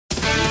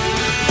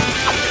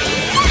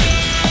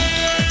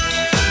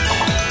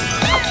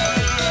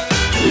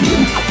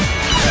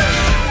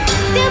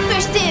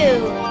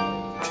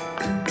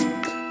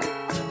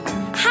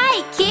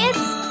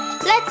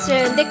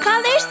learn the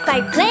colors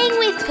by playing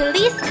with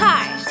police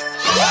cars.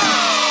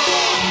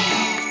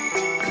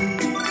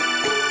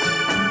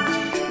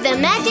 The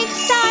magic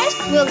stars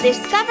will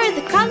discover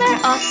the color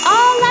of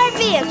all our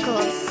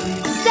vehicles.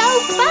 So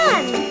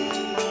fun!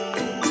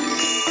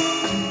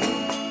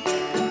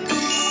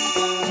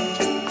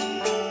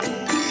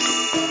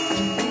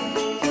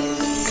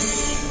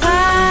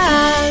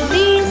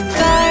 Police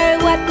car,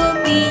 what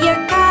will be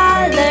your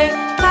color?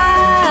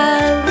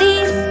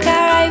 Police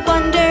car, I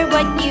wonder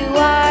what you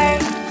are.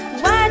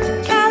 What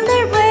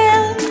color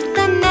will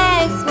the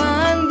next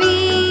one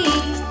be?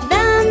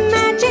 The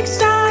magic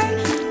star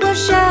will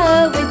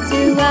show it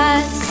to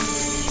us.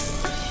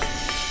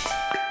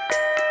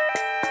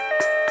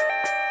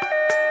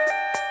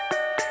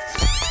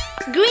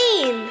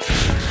 Green.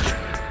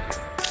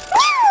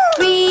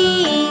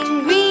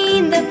 Green,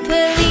 green, the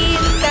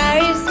police car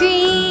is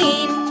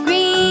green.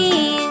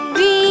 Green,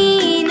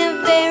 green,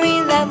 a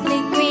very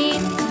lovely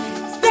green.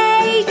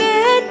 Say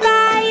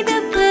goodbye,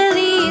 the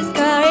police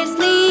car is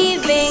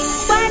leaving.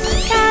 What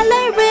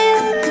color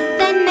will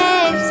the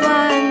next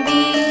one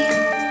be?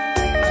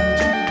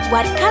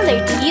 What color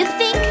do you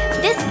think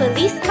this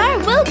police car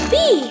will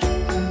be?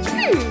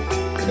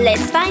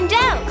 Let's find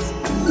out.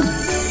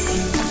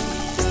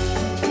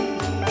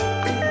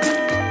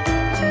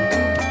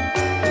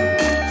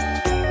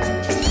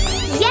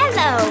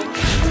 Yellow.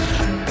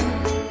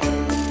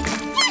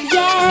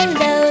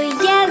 Yellow,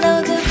 yellow,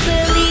 the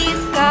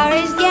police car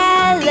is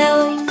yellow.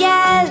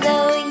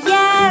 Yellow,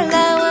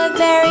 yellow, a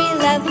very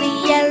lovely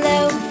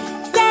yellow.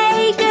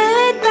 Say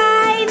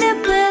goodbye, the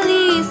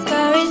police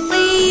car is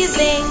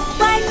leaving.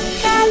 What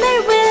color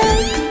will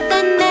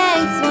the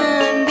next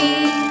one be?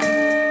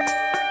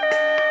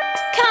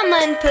 Come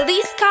on,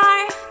 police car,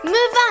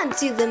 move on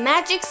to the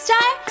magic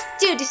star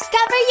to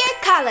discover your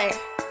color.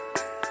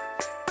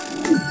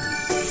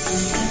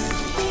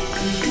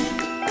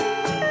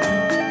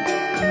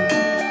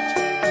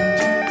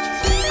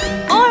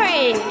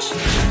 Orange.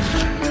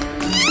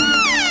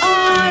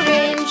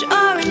 Orange,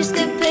 orange,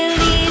 the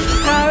police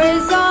car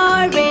is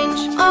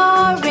orange.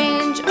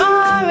 Orange,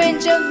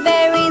 orange, a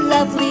very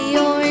lovely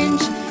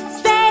orange.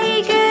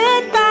 Say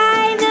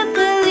goodbye, the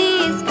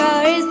police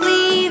car is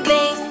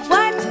leaving.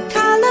 What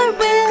color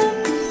will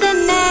the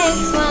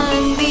next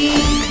one be?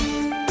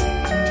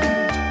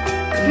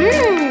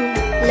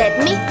 Let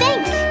me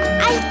think.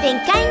 I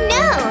think I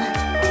know.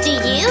 Do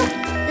you?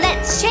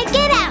 Let's check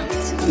it out.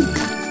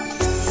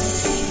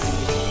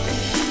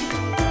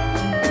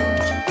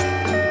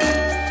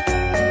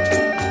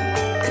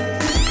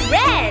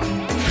 Red.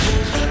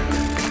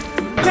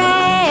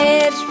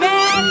 Red,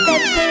 red, the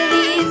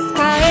police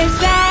car is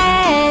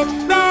red.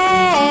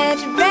 Red,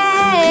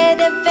 red,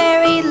 a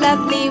very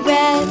lovely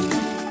red.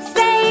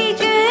 Say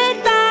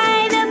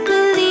goodbye, the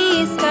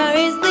police car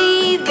is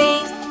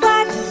leaving.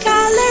 What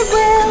color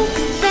will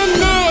the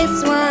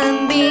next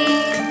one be?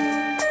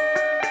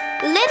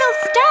 Little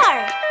star,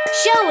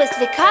 show us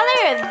the color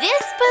of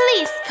this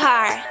police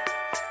car.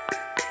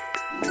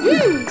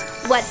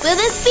 What will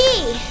it be?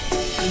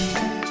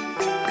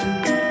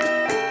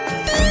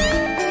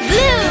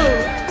 Blue.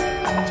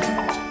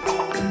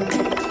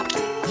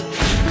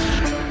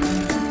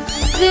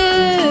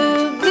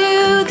 Blue,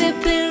 blue, the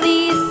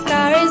police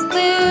car is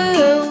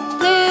blue.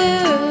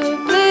 Blue,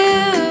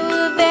 blue,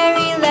 a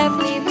very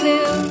lovely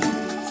blue.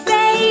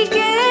 Say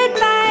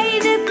goodbye,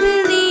 the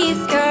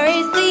police car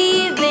is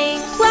leaving.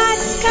 What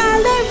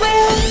color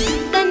will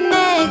the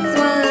next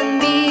one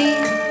be?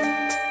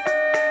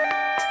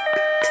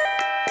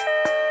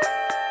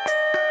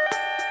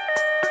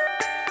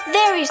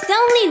 There is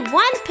only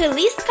one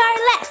police car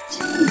left.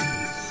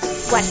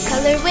 What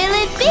color will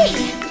it be?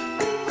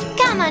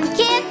 Come on,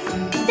 kids,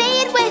 say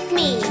it with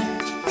me.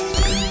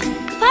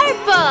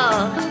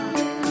 Purple.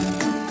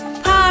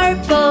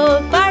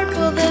 Purple,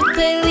 purple, the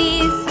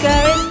police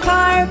car is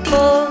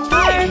purple.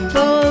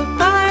 Purple,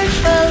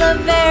 purple, a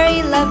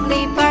very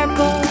lovely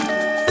purple.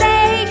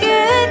 Say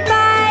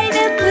goodbye,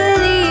 the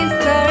police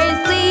car is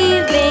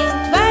leaving.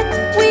 But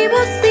we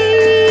will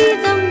see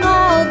them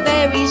all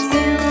very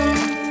soon.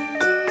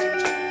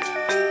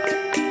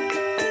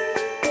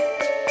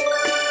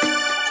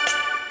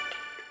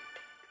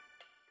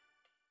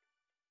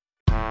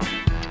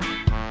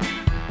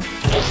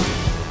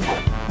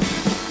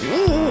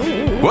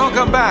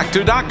 Welcome back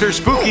to Dr.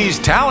 Spooky's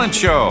Talent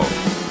Show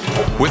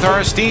with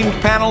our esteemed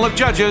panel of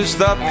judges,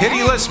 the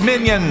Pitiless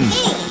Minions.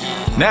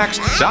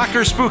 Next,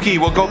 Dr. Spooky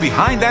will go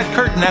behind that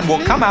curtain and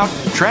will come out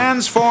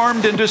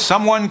transformed into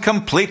someone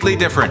completely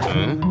different.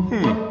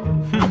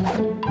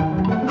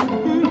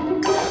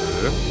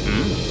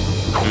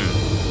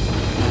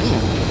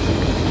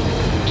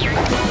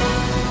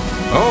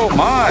 Oh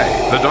my!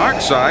 The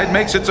dark side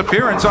makes its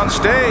appearance on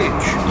stage.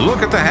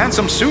 Look at the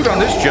handsome suit on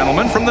this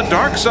gentleman from the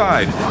dark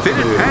side.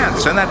 Fitted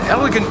pants and that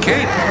elegant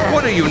cape.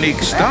 What a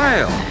unique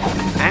style.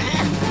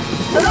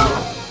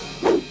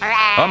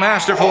 A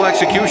masterful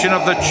execution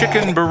of the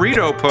chicken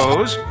burrito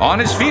pose. On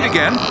his feet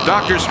again,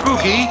 Dr.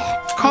 Spooky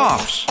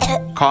coughs.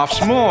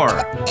 Coughs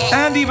more.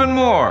 And even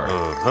more.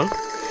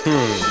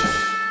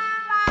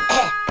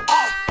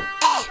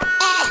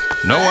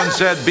 No one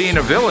said being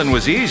a villain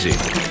was easy.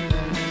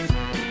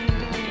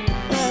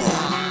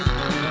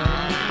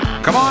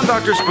 Come on,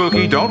 Dr.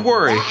 Spooky, don't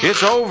worry.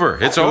 It's over.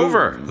 It's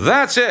over.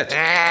 That's it.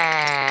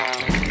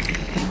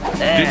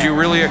 Did you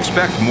really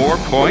expect more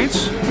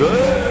points?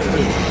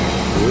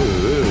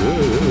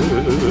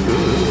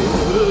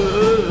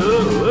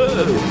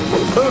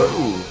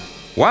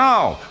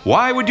 Wow,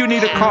 why would you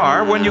need a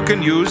car when you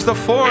can use the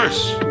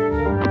Force?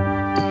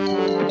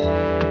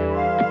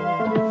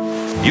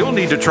 You'll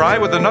need to try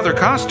with another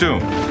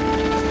costume.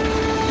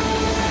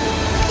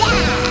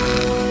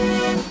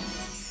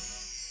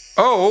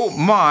 Oh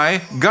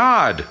my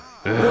God!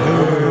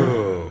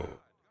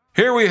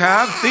 Here we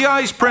have the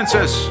Ice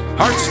Princess.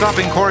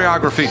 Heart-stopping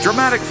choreography,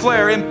 dramatic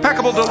flair,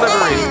 impeccable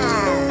delivery.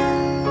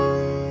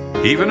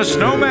 Even a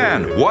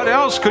snowman. What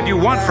else could you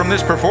want from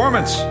this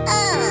performance?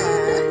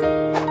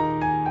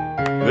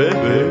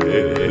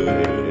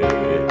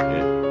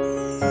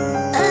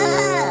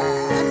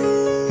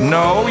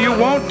 No, you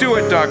won't do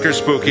it, Dr.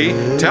 Spooky.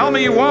 Tell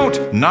me you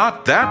won't.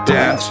 Not that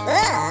dance.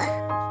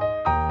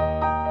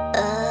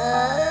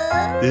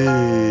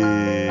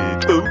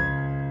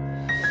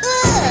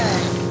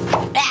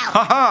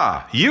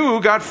 Haha!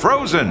 You got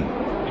frozen.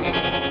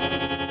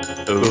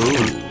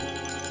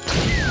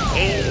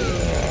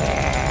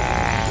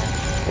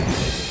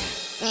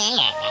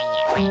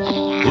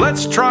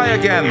 Let's try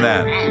again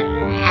then.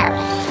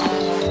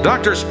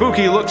 Dr.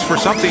 Spooky looks for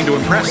something to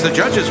impress the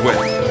judges with.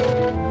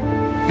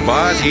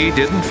 But he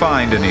didn't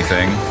find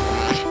anything.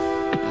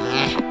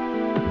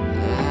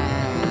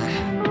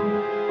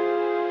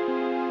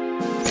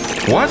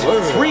 What?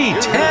 3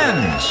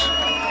 10s!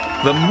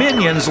 The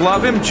minions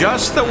love him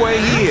just the way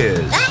he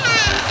is.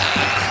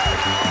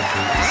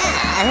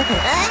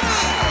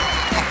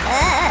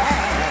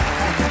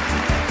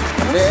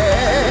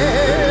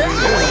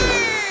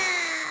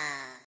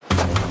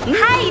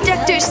 Hi,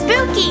 Dr.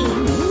 Spooky!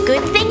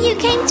 Good thing you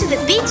came to the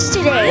beach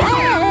today.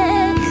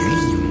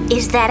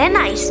 Is that an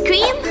ice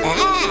cream?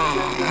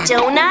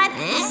 Donut,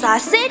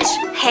 sausage,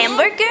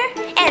 hamburger,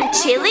 and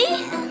chili?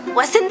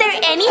 Wasn't there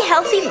any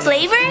healthy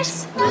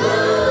flavors?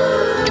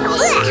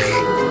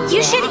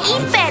 You should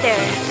eat better.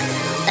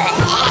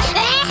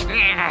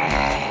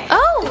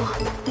 Oh!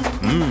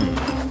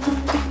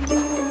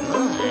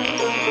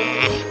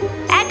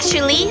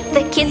 Actually,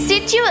 the kids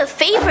did you a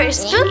favor,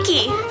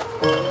 Spooky.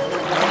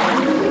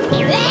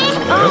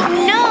 Oh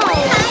no!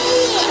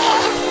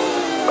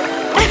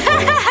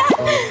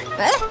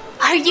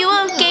 Are you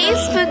okay,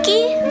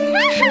 Spooky?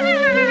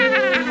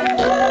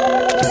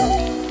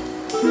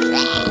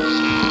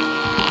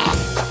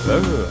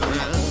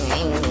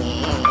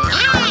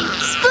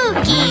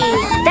 Spooky!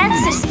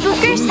 That's the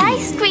Spooker's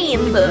ice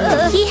cream.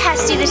 He has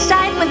to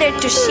decide whether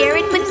to share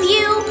it with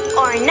you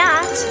or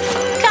not.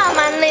 Come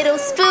on, little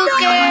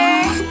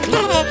Spooker.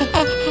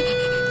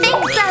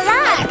 Thanks a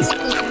lot.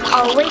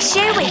 Always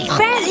share with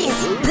friends.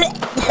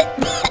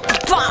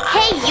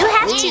 Hey, you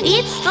have to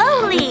eat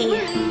slowly.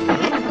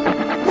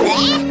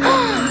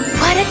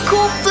 What a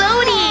cool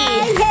floaty!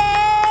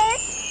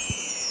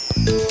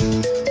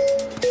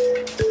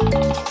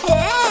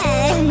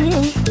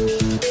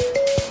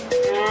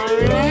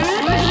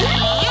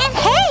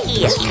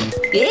 Hey!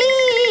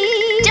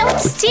 Don't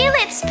steal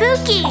it,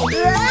 Spooky!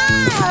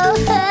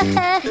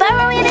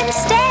 Borrow it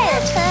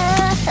instead!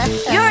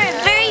 You're a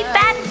very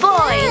bad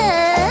boy!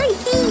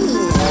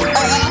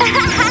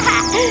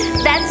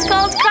 That's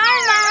called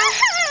karma!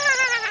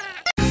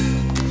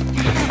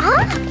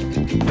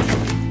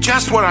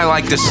 Just what I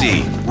like to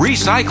see.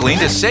 Recycling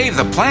to save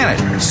the planet.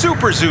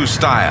 Superzoo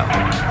style.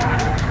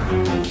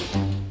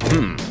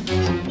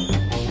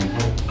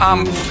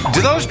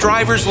 Do those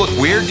drivers look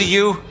weird to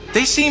you?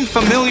 They seem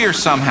familiar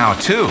somehow,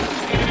 too.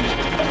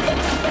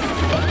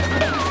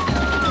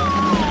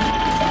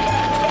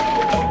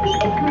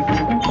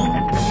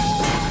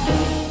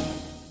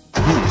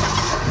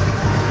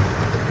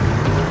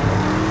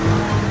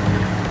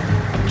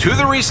 To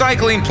the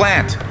recycling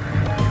plant.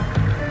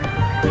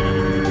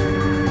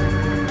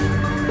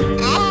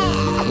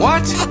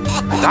 What?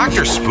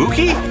 Dr.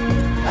 Spooky?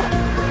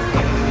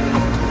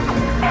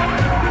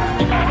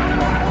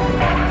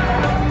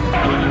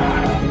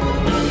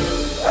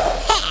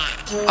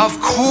 Of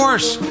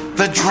course!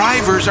 The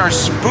drivers are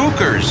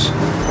spookers!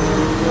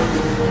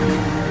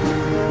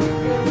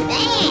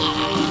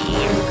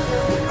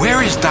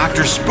 Where is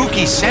Dr.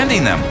 Spooky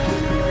sending them?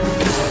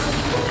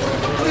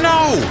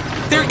 No!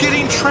 They're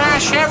getting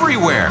trash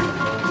everywhere!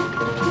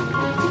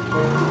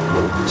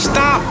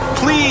 Stop,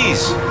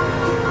 please!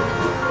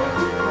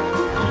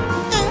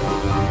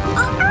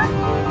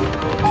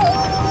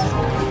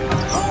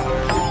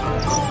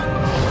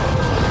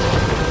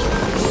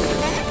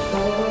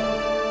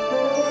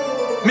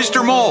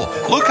 Mr. Mole,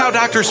 look how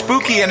Dr.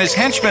 Spooky and his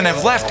henchmen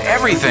have left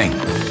everything.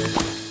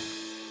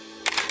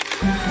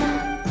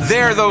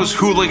 There those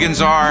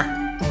hooligans are.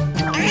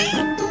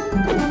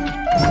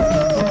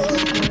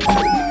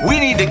 We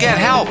need to get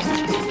help.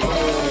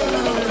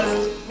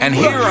 And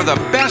here are the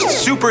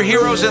best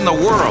superheroes in the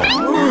world.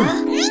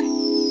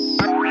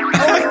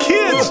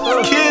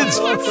 Kids,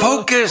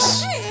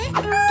 focus.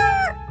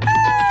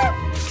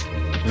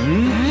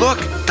 Look,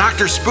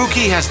 Dr.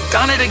 Spooky has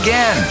done it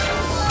again.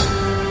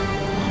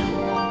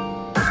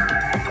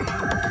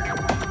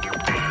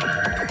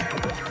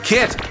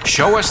 Kit,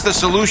 show us the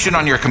solution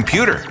on your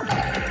computer.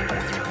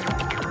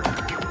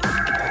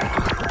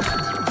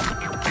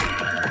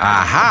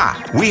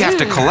 Aha! We have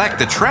to collect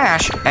the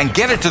trash and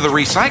get it to the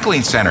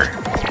recycling center.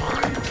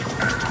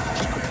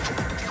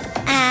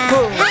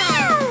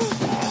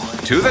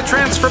 To the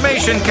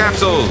transformation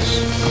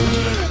capsules.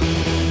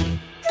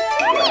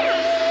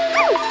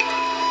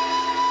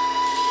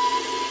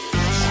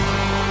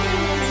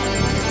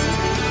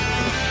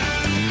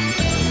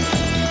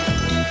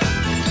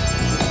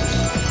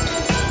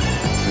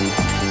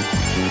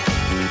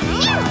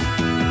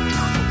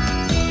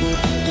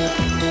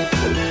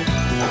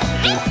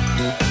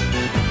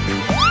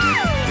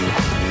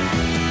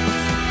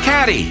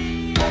 Caddy.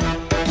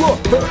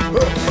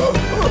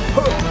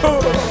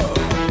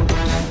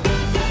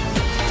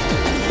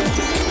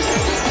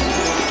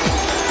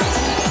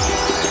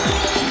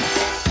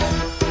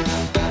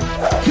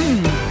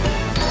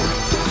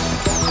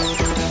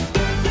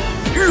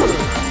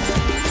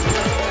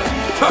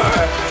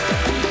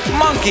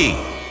 Monkey.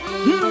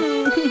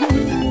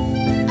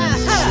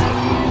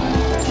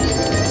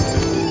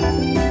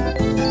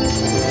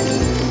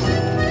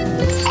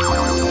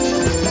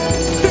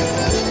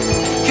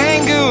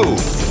 Kangoo.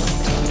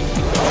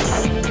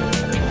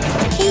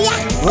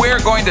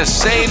 We're going to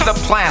save the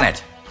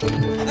planet.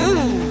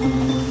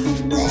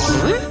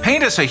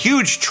 Paint us a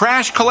huge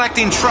trash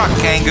collecting truck,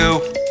 Kangoo.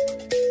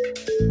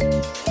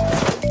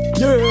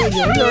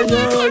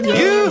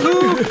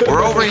 Yoo-hoo!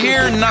 We're over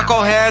here,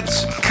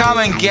 knuckleheads. Come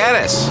and get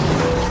us.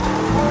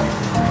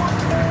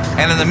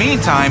 And in the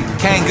meantime,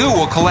 Kangoo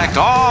will collect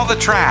all the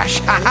trash.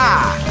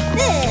 Ha-ha!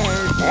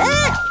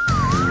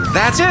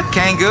 That's it,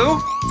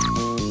 Kangoo.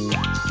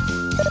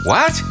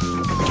 What?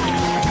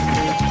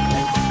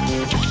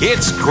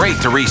 It's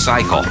great to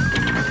recycle.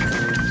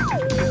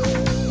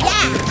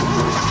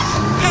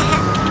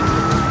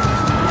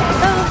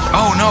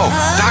 Oh no,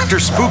 Dr.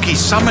 Spooky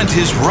summoned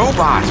his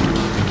robot.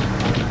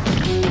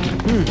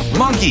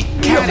 Monkey,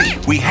 Caddy,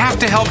 we have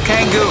to help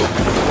Kangoo.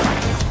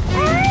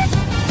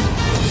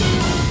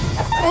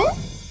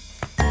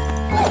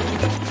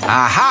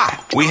 Aha!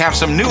 We have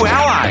some new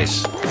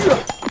allies.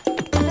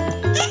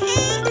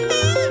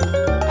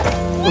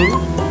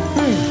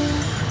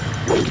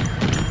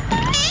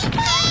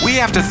 We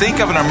have to think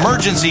of an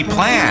emergency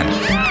plan.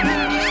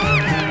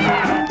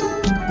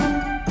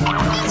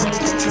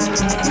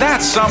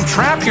 That's some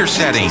trap you're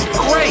setting.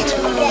 Great!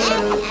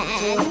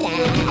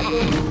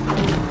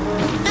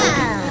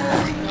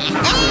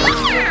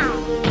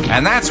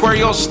 And that's where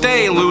you'll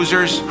stay,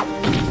 losers.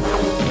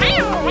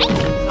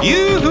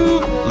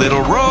 Yoo-hoo!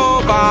 Little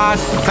robot,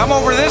 come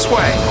over this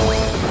way.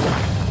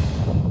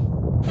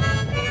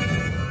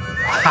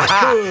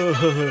 Ha-ha!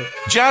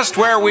 Just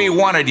where we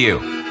wanted you.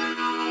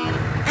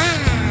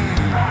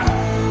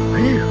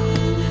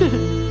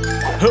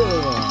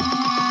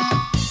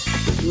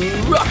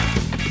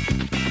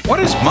 What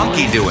is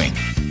Monkey doing?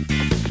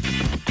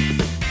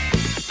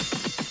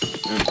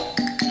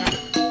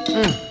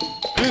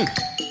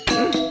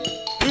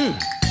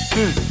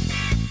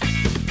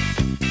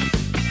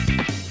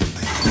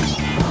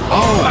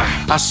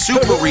 Oh, a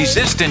super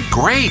resistant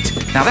grate.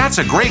 Now that's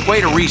a great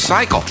way to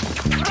recycle.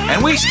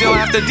 And we still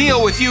have to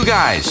deal with you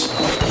guys.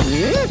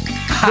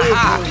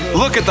 Ha-ha!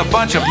 Look at the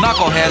bunch of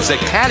knuckleheads that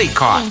Caddy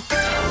caught.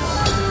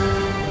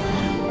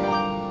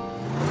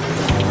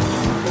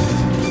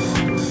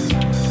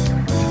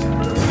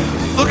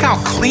 Look how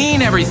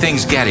clean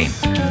everything's getting.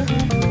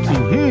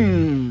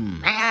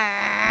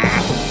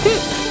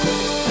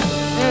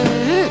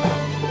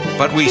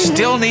 But we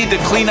still need to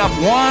clean up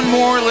one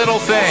more little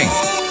thing.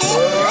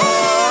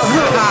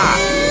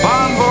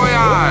 Bon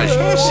voyage!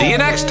 See you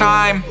next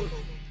time!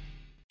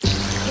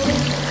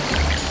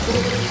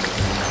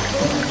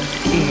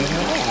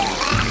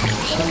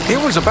 It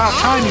was about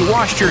time you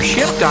washed your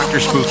ship, Dr.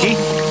 Spooky.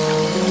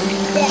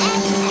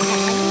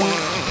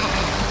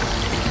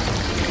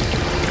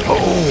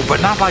 Oh, but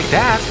not like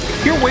that.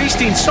 You're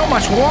wasting so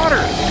much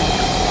water.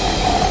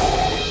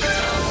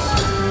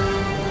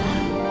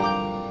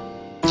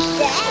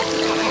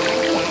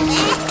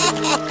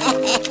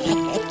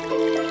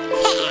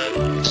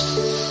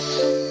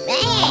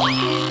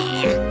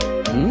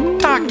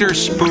 Dr.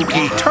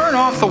 Spooky, turn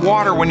off the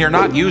water when you're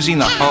not using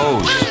the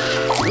hose.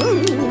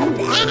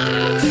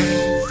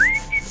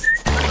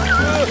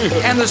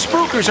 And the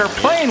spookers are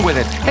playing with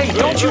it. Hey,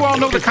 don't you all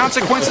know the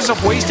consequences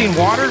of wasting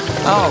water?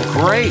 Oh,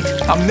 great.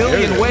 A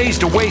million ways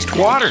to waste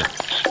water.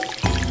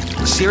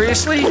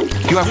 Seriously?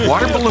 You have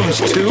water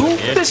balloons too?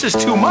 This is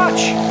too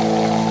much.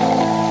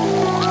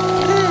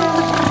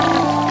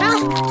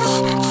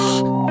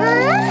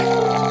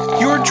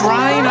 You're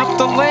drying up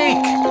the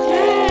lake.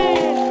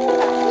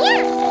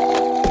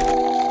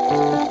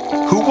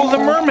 Who will the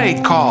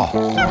mermaid call?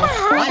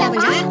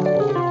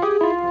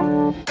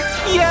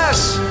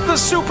 Yes, the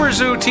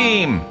Superzoo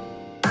team.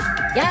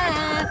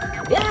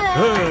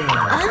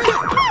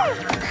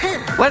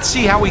 Let's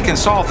see how we can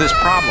solve this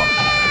problem.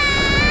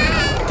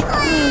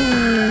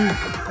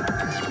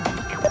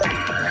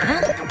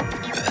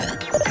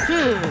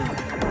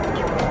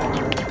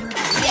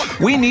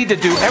 need to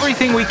do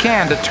everything we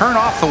can to turn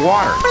off the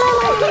water.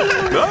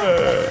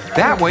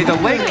 That way the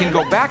lake can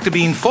go back to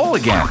being full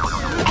again.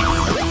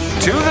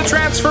 To the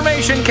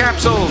transformation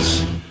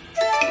capsules!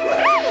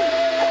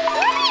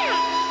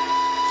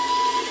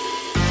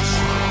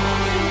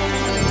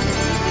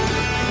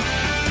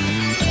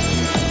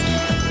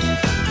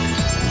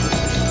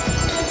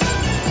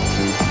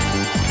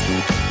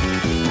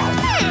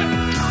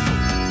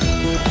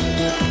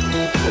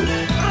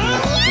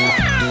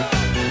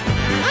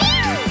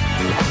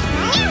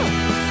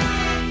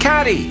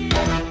 Caddy!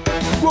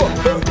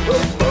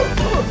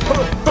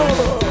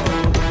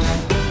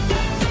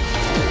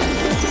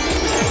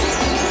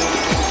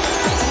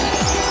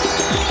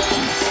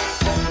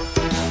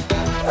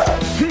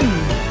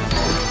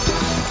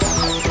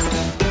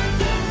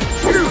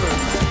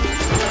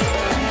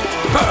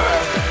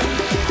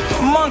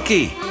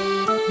 Monkey!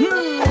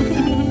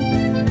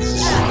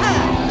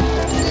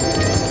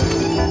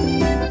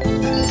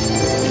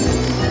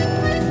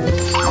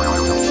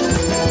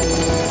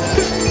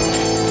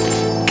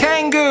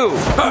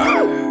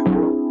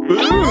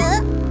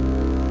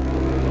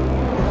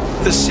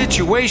 The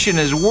situation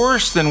is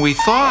worse than we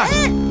thought.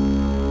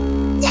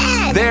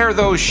 There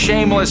those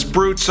shameless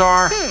brutes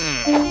are.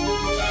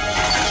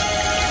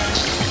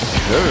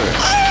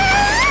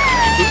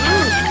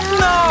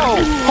 No!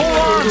 Hold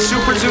on,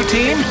 Superzoo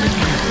team.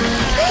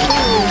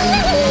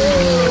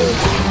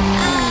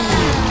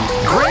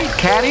 Great,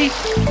 Caddy.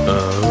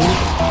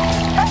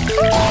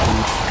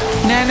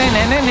 Na na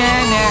na na na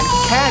na.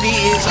 Caddy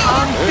is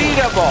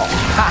unbeatable.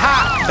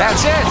 Haha,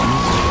 that's it.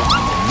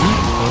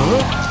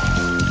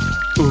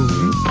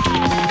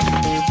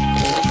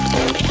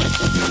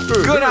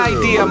 Good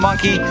idea,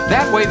 Monkey.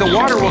 That way the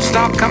water will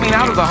stop coming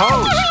out of the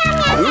hose.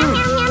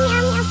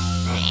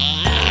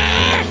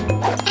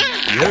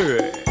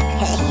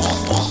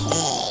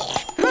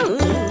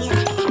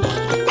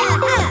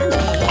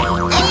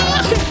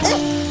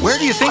 Where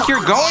do you think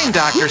you're going,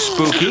 Dr.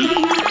 Spooky?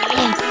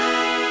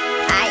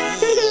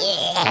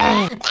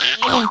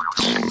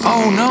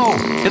 Oh no,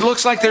 it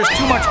looks like there's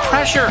too much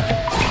pressure.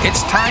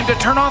 It's time to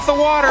turn off the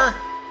water.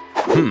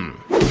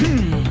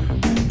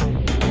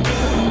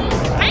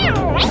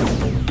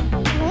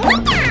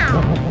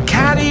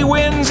 Caddy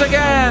wins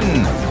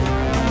again.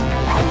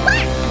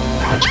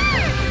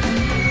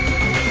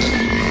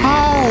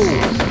 Oh.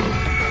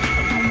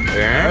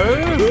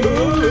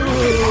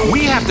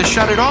 We have to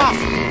shut it off.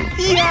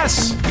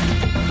 Yes.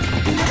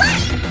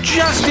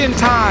 Just in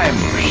time.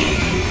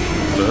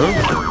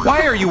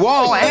 Why are you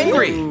all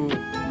angry?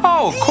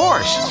 Oh, of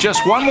course.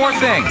 Just one more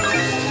thing.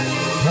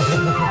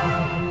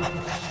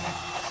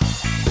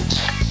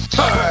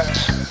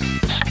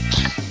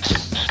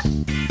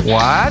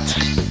 What?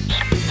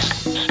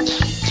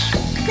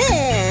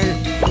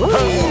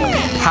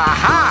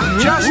 Ha-ha!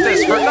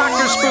 Justice for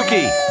Dr.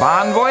 Spooky.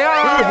 Bon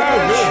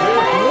voyage!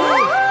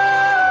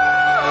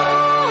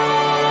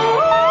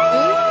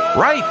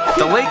 Right,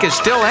 the lake is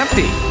still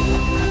empty.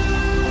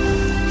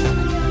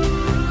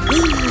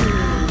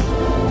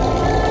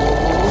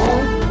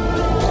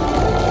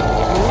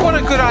 What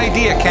a good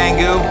idea,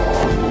 Kangoo.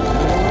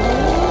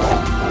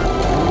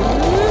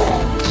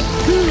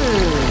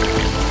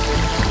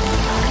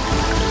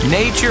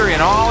 Nature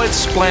in all its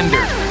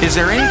splendor. Is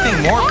there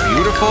anything more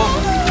beautiful?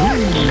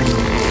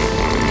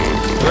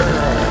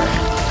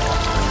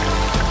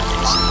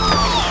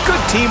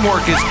 Good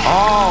teamwork is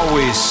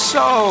always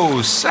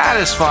so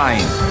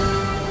satisfying.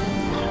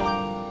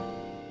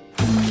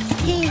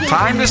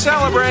 Time to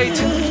celebrate.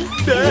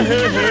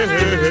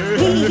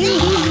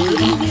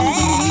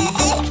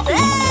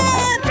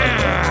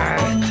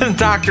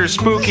 Dr.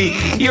 Spooky,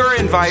 you're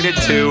invited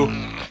too.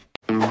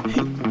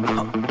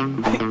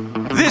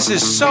 This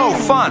is so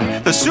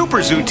fun! The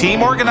Superzoo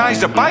team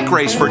organized a bike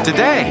race for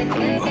today.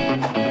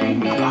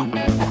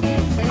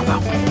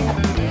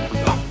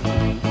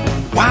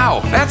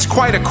 Wow, that's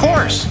quite a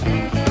course.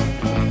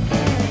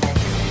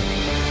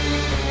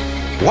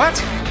 What?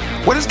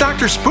 What is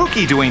Dr.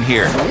 Spooky doing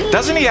here?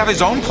 Doesn't he have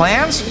his own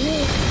plans?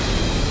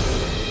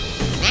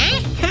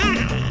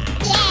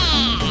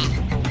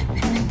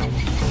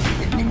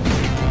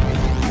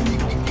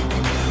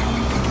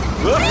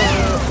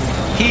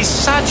 He's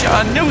such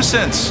a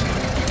nuisance.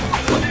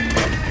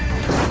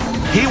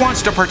 He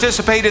wants to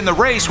participate in the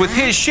race with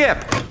his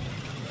ship.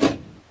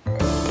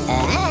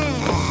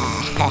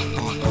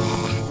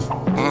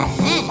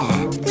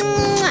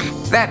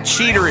 That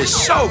cheater is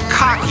so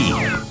cocky.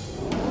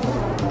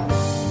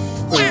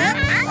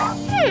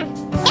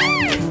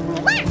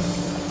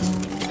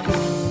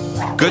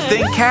 Good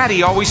thing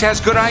Caddy always has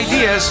good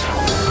ideas.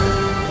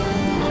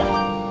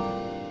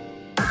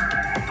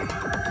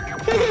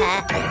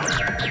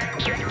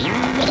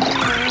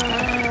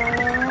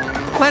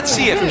 Let's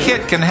see if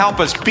Kit can help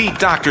us beat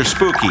Dr.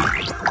 Spooky.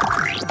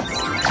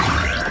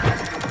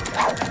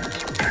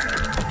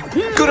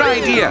 Good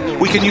idea.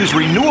 We can use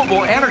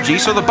renewable energy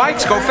so the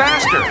bikes go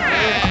faster.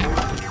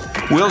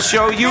 We'll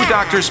show you,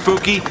 Dr.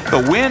 Spooky.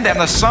 The wind and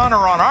the sun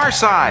are on our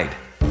side.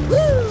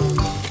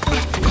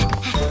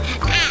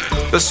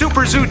 The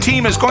Superzoo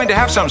team is going to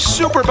have some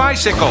super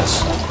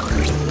bicycles.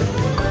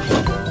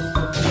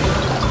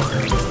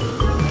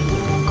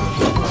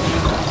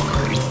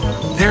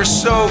 They're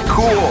so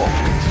cool.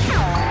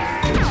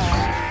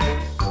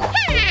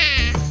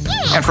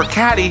 And for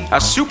Caddy, a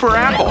super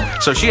apple,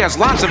 so she has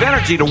lots of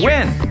energy to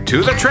win.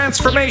 To the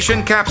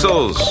transformation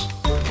capsules.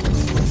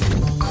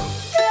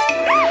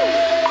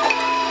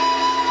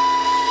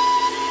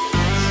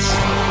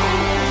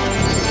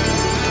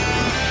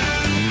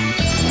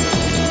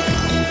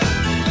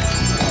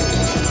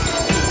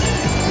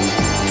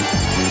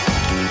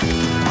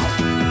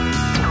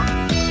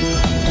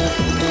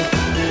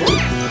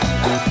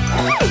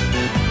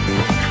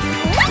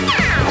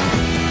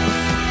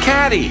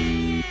 Caddy.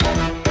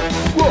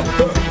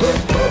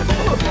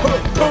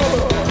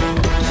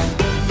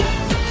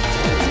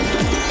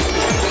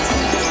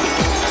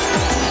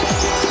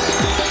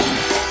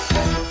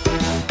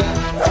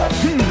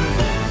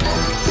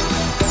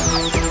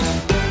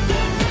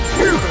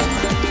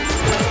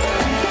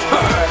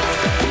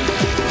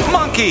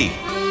 Monkey.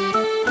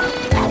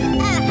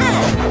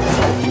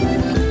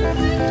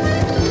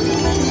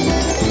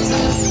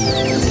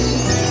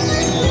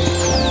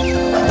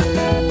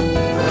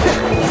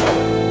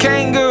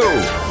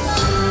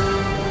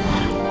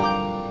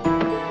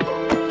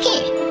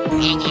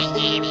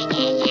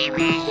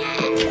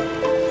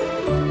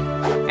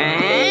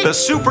 The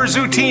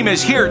Superzoo team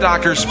is here,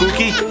 Dr.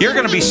 Spooky. You're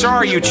going to be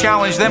sorry you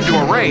challenged them to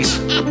a race.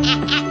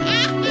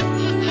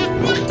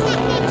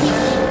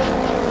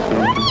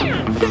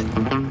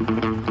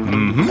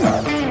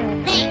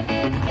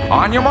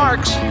 On your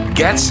marks,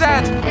 get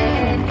set.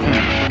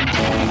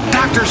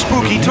 Dr.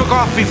 Spooky took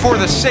off before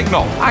the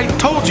signal. I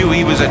told you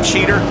he was a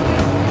cheater.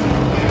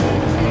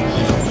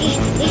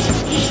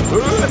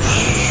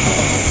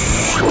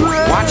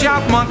 Watch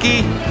out,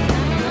 monkey.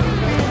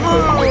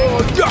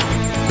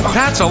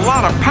 That's a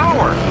lot of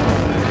power.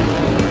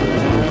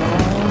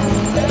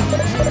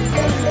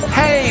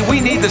 Hey, we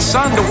need the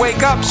sun to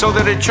wake up so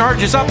that it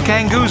charges up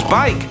Kangoo's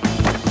bike.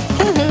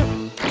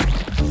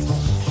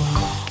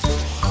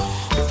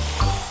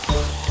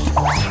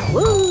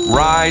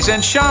 Rise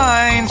and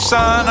shine,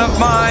 son of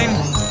mine.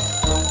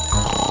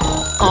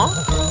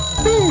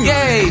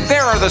 Yay,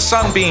 there are the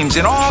sunbeams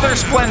in all their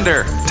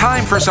splendor.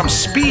 Time for some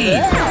speed.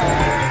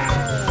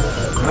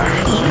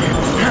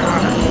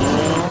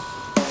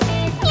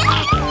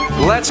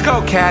 Let's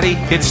go, Caddy.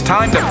 It's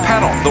time to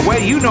pedal the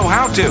way you know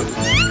how to.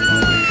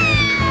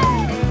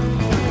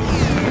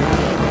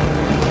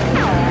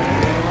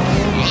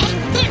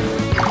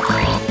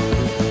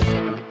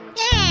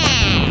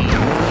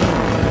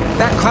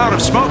 That cloud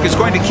of smoke is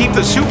going to keep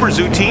the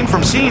Superzoo team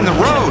from seeing the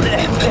road.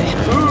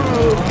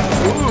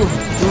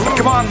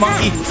 Come on,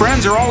 monkey.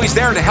 Friends are always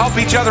there to help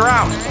each other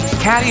out.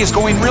 Caddy is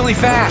going really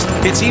fast.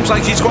 It seems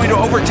like she's going to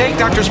overtake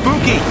Dr.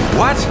 Spooky.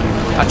 What?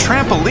 A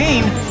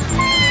trampoline?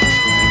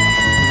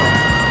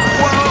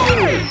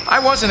 I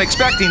wasn't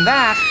expecting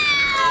that.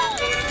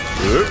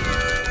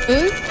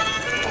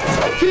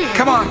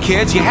 Come on,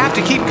 kids, you have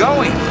to keep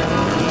going.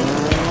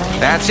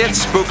 That's it,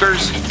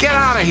 spookers. Get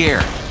out of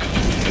here.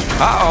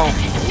 Uh-oh.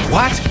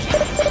 What?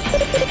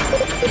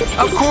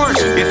 Of course,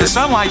 if the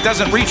sunlight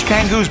doesn't reach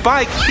Kangoo's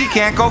bike, he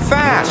can't go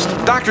fast.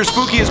 Dr.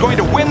 Spooky is going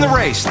to win the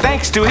race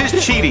thanks to his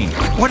cheating.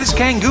 What is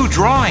Kangoo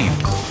drawing?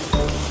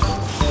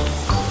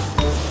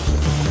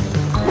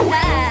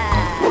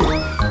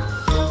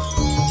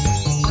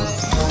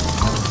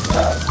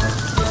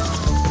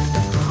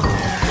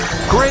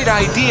 Great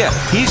idea.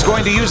 He's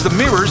going to use the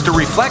mirrors to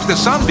reflect the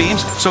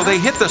sunbeams so they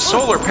hit the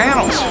solar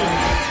panels.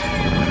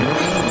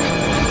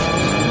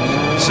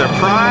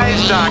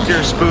 Surprise,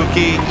 Dr.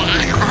 Spooky.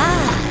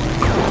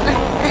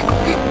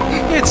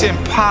 It's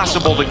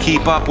impossible to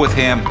keep up with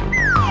him.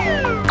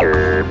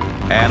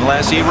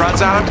 Unless he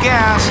runs out of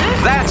gas.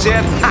 That's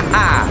it. Ha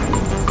ha.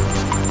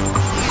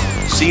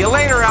 See you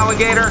later,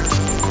 alligator.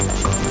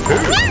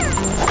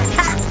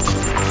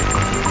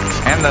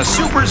 And the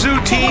Superzoo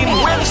team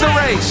wins the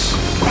race.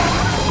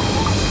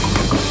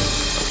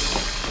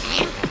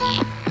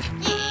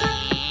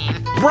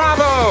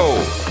 Bravo!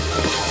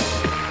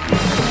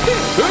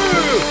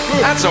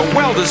 That's a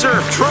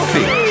well-deserved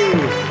trophy.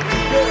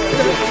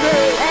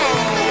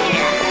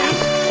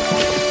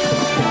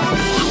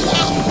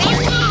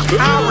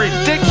 How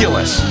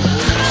ridiculous!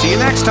 See you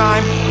next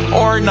time,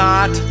 or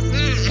not.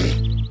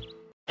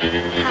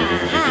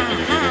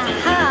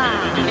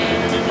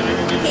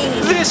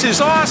 This is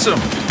awesome!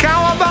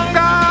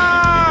 Cowabunga!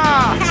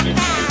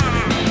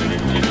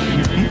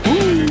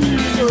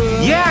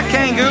 Yeah,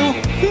 Kangoo!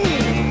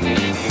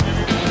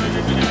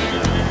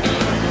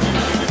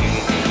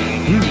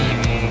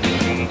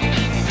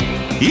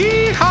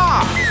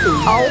 Yee-haw!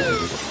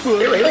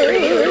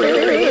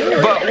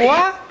 But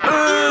what?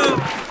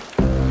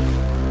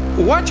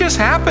 What just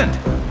happened?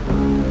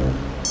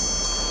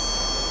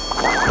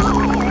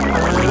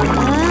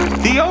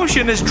 The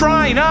ocean is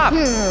drying up.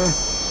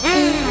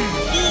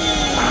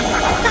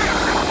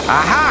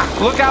 Aha!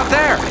 Look out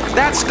there!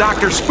 That's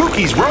Dr.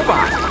 Spooky's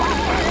robot.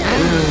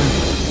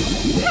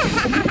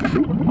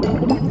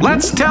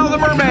 Let's tell the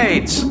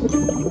mermaids.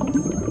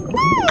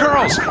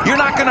 Girls, you're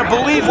not going to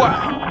believe what...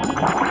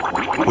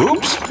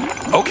 Oops.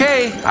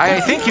 Okay,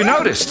 I think you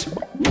noticed.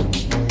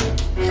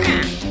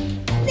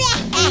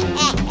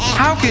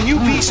 How can you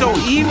be so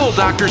evil,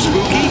 Dr.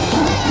 Spooky?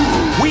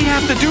 We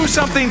have to do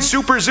something,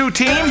 Superzoo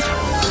team.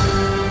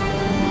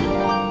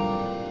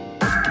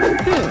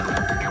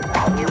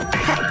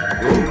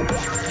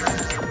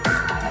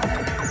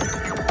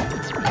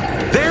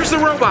 There's the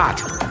robot.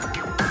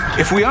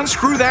 If we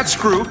unscrew that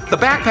screw, the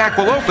backpack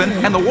will open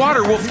and the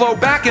water will flow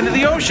back into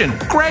the ocean.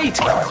 Great!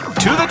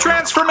 To the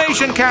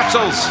transformation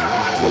capsules!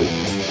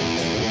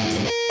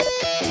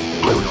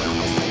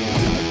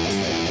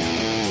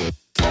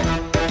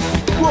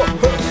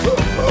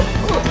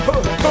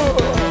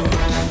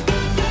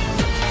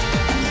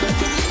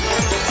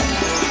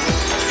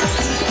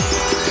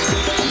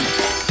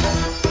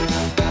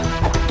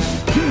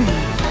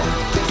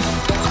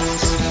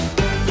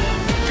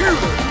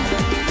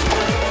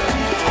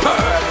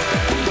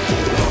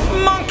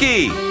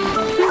 Monkey!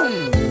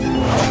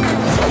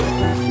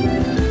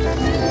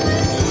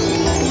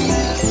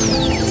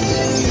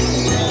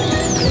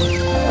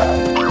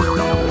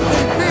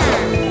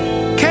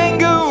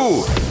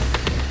 Kangoo!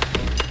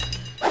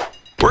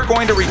 We're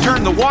going to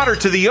return the water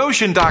to the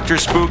ocean, Dr.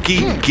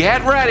 Spooky.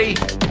 Get ready!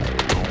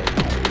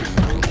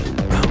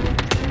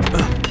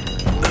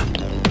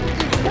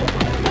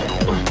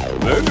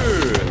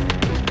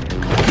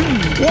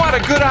 What a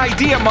good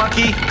idea,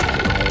 Monkey!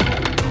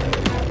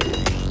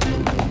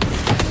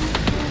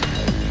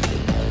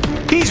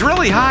 He's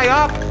really high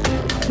up.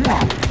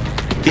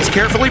 He's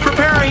carefully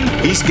preparing.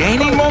 He's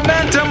gaining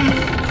momentum.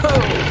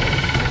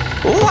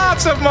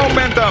 Lots of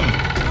momentum.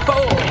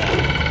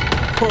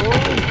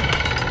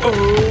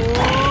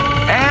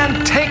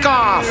 And take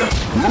off.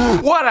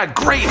 What a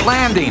great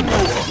landing.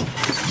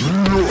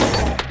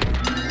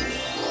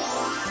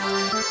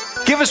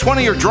 Give us one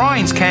of your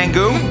drawings,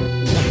 Kangoo.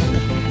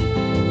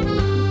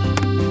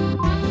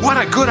 What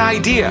a good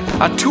idea.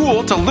 A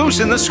tool to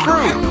loosen the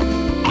screw.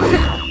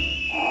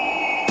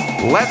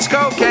 Let's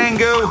go,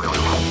 Kangoo!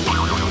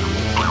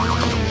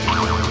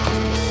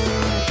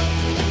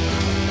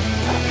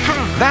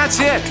 That's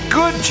it!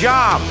 Good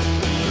job!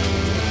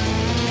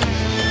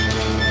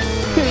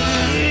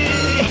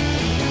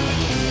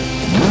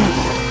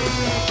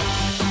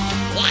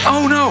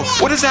 Oh no!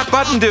 What does that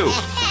button do?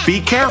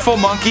 Be careful,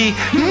 Monkey!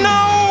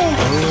 No!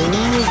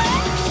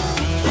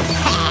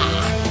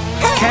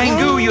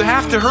 Kangoo, you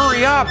have to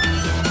hurry up!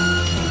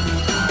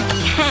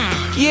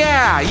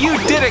 Yeah, you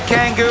did it,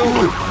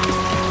 Kangoo!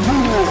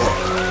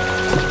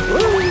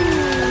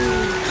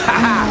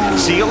 Haha!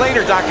 See you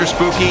later, Dr.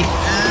 Spooky.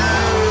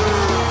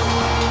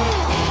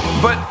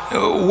 But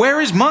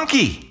where is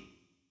Monkey?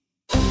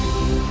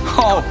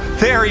 Oh,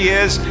 there he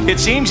is. It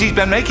seems he's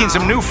been making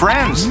some new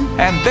friends.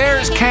 And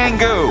there's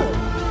Kangoo.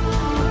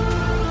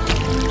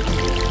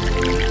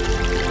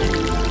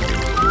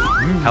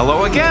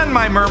 Hello again,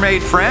 my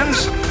mermaid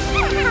friends.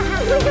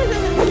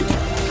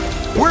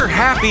 We're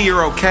happy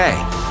you're okay.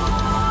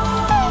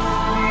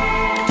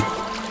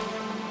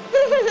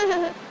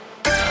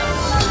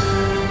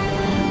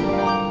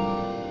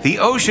 The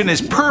ocean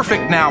is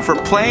perfect now for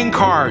playing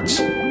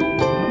cards.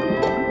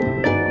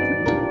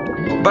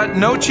 But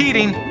no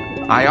cheating.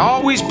 I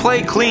always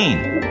play clean.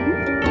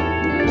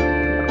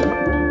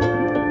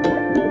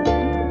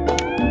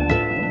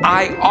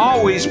 I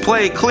always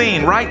play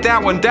clean. Write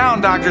that one down,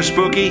 Dr.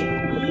 Spooky.